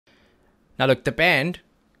Now look, the band,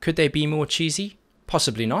 could they be more cheesy?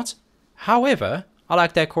 Possibly not. However, I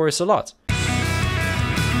like that chorus a lot.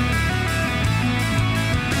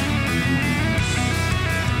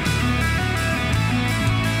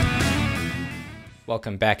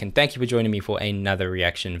 Welcome back, and thank you for joining me for another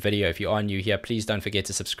reaction video. If you are new here, please don't forget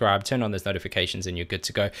to subscribe, turn on those notifications, and you're good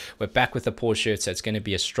to go. We're back with the Paul shirt, so it's going to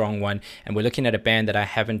be a strong one, and we're looking at a band that I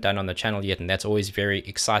haven't done on the channel yet, and that's always very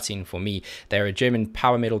exciting for me. They're a German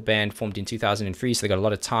power metal band formed in 2003, so they got a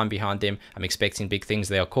lot of time behind them. I'm expecting big things.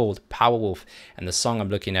 They are called Powerwolf, and the song I'm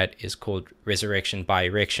looking at is called Resurrection by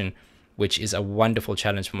Erection, which is a wonderful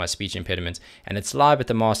challenge for my speech impediment, and it's live at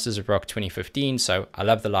the Masters of Rock 2015, so I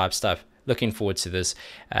love the live stuff. Looking forward to this.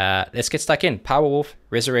 Let's get stuck in. Powerwolf,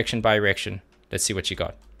 Resurrection by Erection. Let's see what you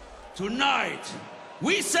got. Tonight,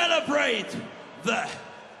 we celebrate the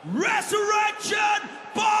Resurrection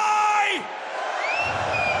by...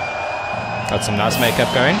 Got some nice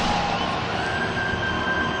makeup going.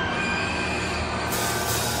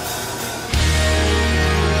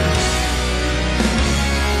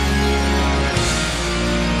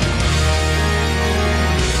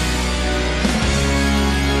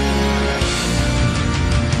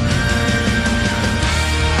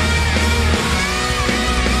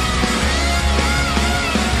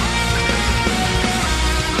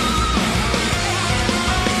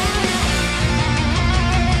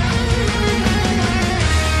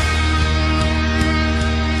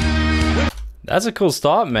 That's a cool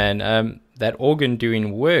start, man. That organ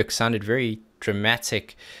doing work sounded very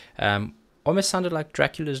dramatic. Almost sounded like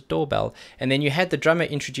Dracula's doorbell. And then you had the drummer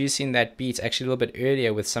introducing that beat actually a little bit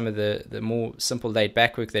earlier with some of the more simple laid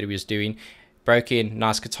back work that he was doing. Broke in,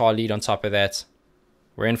 nice guitar lead on top of that.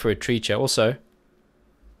 We're in for a treat here. Also,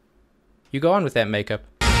 you go on with that makeup.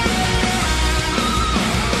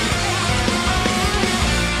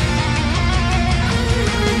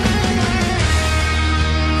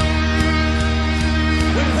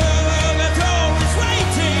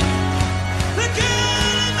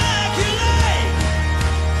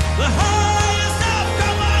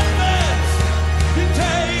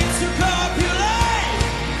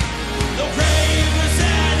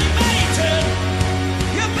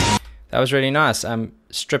 That was really nice.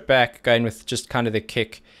 Stripped back, going with just kind of the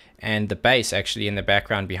kick and the bass actually in the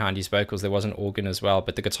background behind his vocals. There was an organ as well,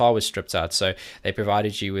 but the guitar was stripped out. So they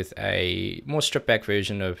provided you with a more stripped back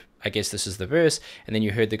version of, I guess this is the verse, and then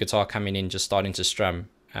you heard the guitar coming in, just starting to strum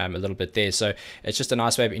a little bit there. So it's just a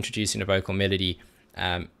nice way of introducing a vocal melody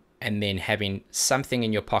and then having something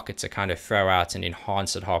in your pocket to kind of throw out and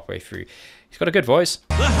enhance it halfway through. He's got a good voice.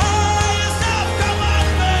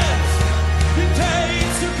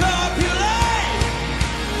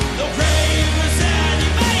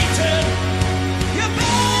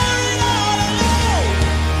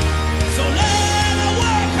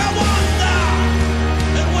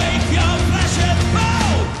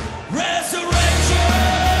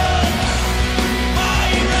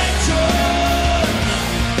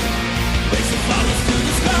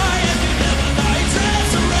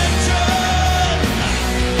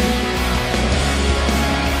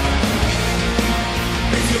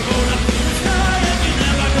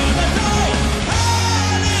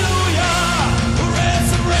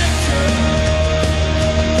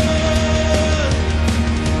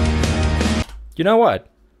 You know what?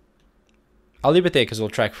 I'll leave it there because we'll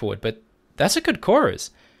track forward, but that's a good chorus.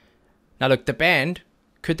 Now look, the band,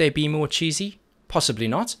 could they be more cheesy? Possibly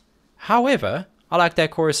not. However, I like that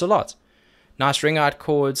chorus a lot. Nice ring out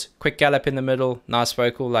chords, quick gallop in the middle, nice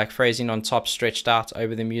vocal like phrasing on top stretched out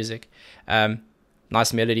over the music.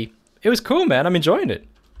 Nice melody. It was cool, man. I'm enjoying it.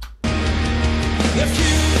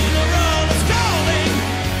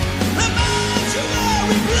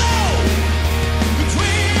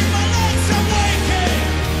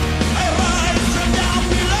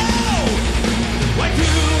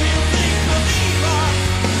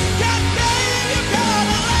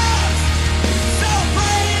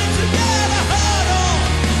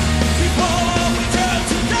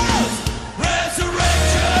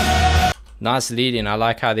 Nice lead in. I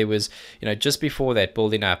like how there was, just before that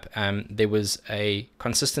building up, there was a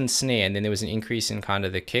consistent snare, and then there was an increase in kind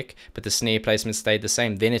of the kick, but the snare placement stayed the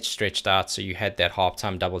same. Then it stretched out, so you had that half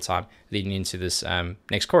time, double time leading into this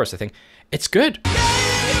next chorus. I think it's good.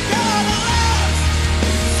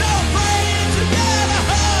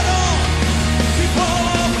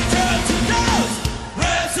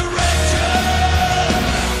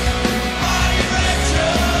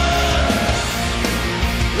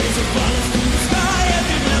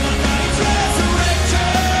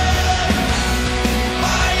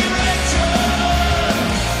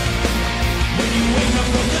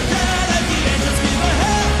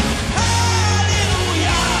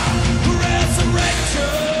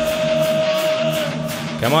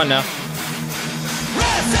 Come on now.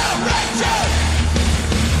 Resurrection!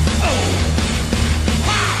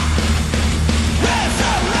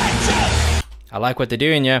 Resurrection! I like what they're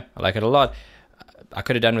doing, yeah. I like it a lot. I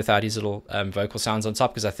could have done without his little vocal sounds on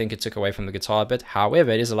top because I think it took away from the guitar a bit.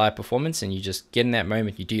 However, it is a live performance and you just get in that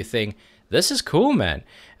moment, you do your thing. This is cool, man.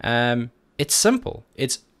 It's simple.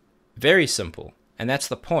 It's very simple. And that's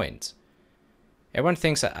the point. Everyone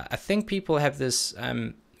thinks, I think people have this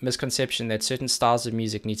misconception that certain styles of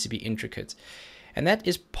music need to be intricate. And that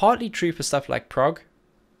is partly true for stuff like prog,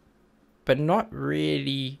 but not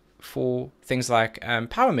really for things like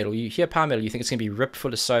power metal. You hear power metal, you think it's going to be ripped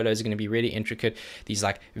full of solos, it's going to be really intricate, these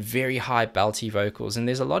like very high belty vocals, and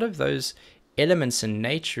there's a lot of those elements and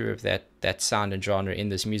nature of that sound and genre in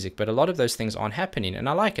this music, but a lot of those things aren't happening, and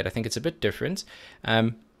I like it. I think it's a bit different.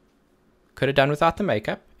 Could have done without the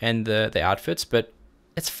makeup and the outfits, but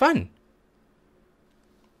it's fun.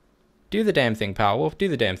 Do the damn thing, Powerwolf, do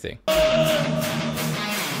the damn thing. Resurrection!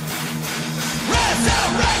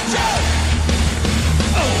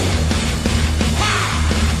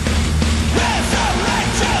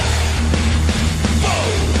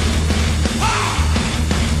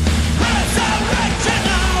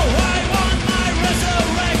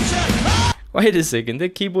 Wait a second,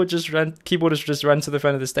 did keyboardist just run to the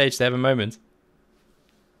front of the stage to have a moment?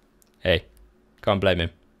 Hey, can't blame him.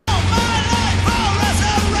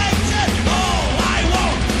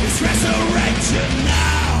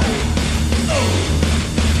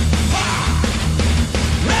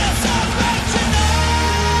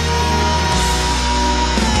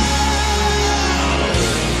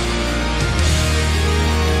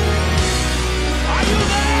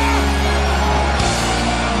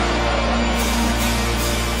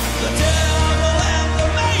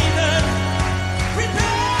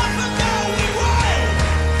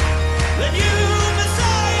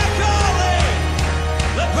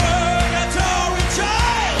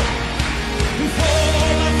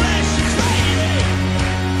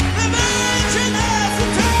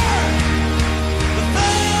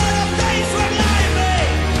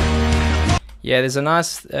 Yeah, there's a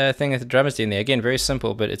nice thing that the drummer's doing there. Again, very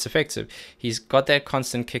simple, but it's effective. He's got that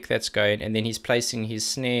constant kick that's going, and then he's placing his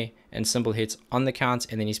snare and cymbal hits on the count,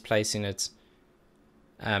 and then he's placing it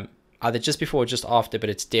either just before or just after, but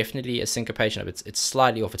it's definitely a syncopation of it. It's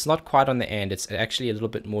slightly off. It's not quite on the end. It's actually a little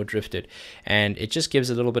bit more drifted, and it just gives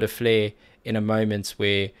a little bit of flair in a moment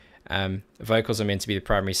where vocals are meant to be the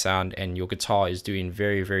primary sound, and your guitar is doing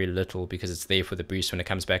very, very little because it's there for the boost when it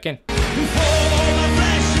comes back in.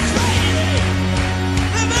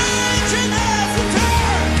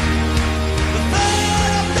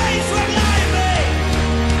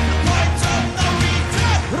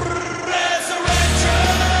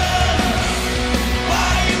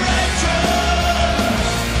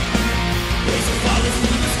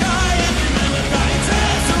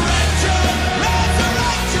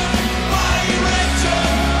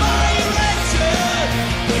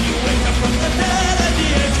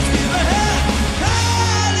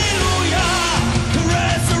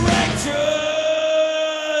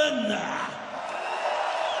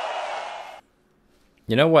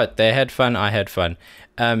 You know what? They had fun. I had fun.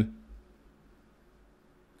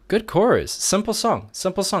 Good chorus. Simple song.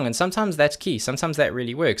 Simple song. And sometimes that's key. Sometimes that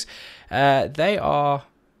really works. They are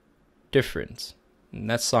different. And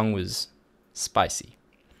that song was spicy.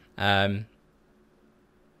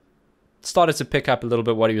 Started to pick up a little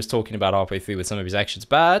bit what he was talking about halfway through with some of his actions,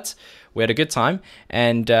 but we had a good time,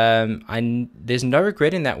 and there's no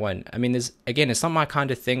regret in that one. I mean, it's not my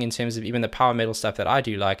kind of thing in terms of even the power metal stuff that I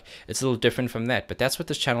do. Like, it's a little different from that, but that's what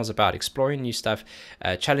this channel is about: exploring new stuff,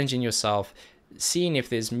 challenging yourself, seeing if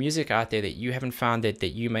there's music out there that you haven't found that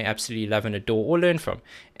you may absolutely love and adore or learn from.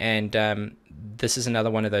 And this is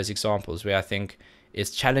another one of those examples where I think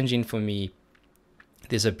it's challenging for me.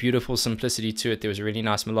 There's a beautiful simplicity to it. There was a really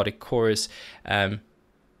nice melodic chorus, and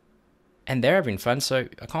they're having fun, so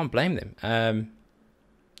I can't blame them.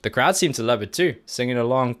 The crowd seemed to love it too, singing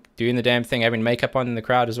along, doing the damn thing, having makeup on in the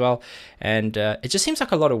crowd as well. And it just seems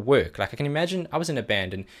like a lot of work. Like, I can imagine I was in a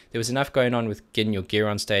band and there was enough going on with getting your gear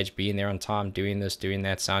on stage, being there on time, doing this, doing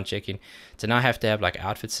that, sound checking, to now have to have like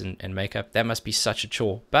outfits and makeup. That must be such a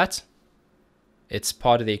chore, but it's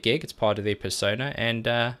part of their gig, it's part of their persona, and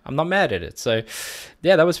I'm not mad at it. So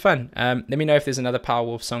yeah, that was fun. Let me know if there's another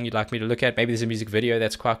Powerwolf song you'd like me to look at. Maybe there's a music video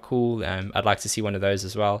that's quite cool. I'd like to see one of those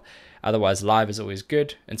as well. Otherwise, live is always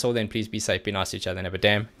good. Until then, please be safe, be nice to each other, and have a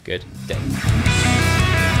damn good day.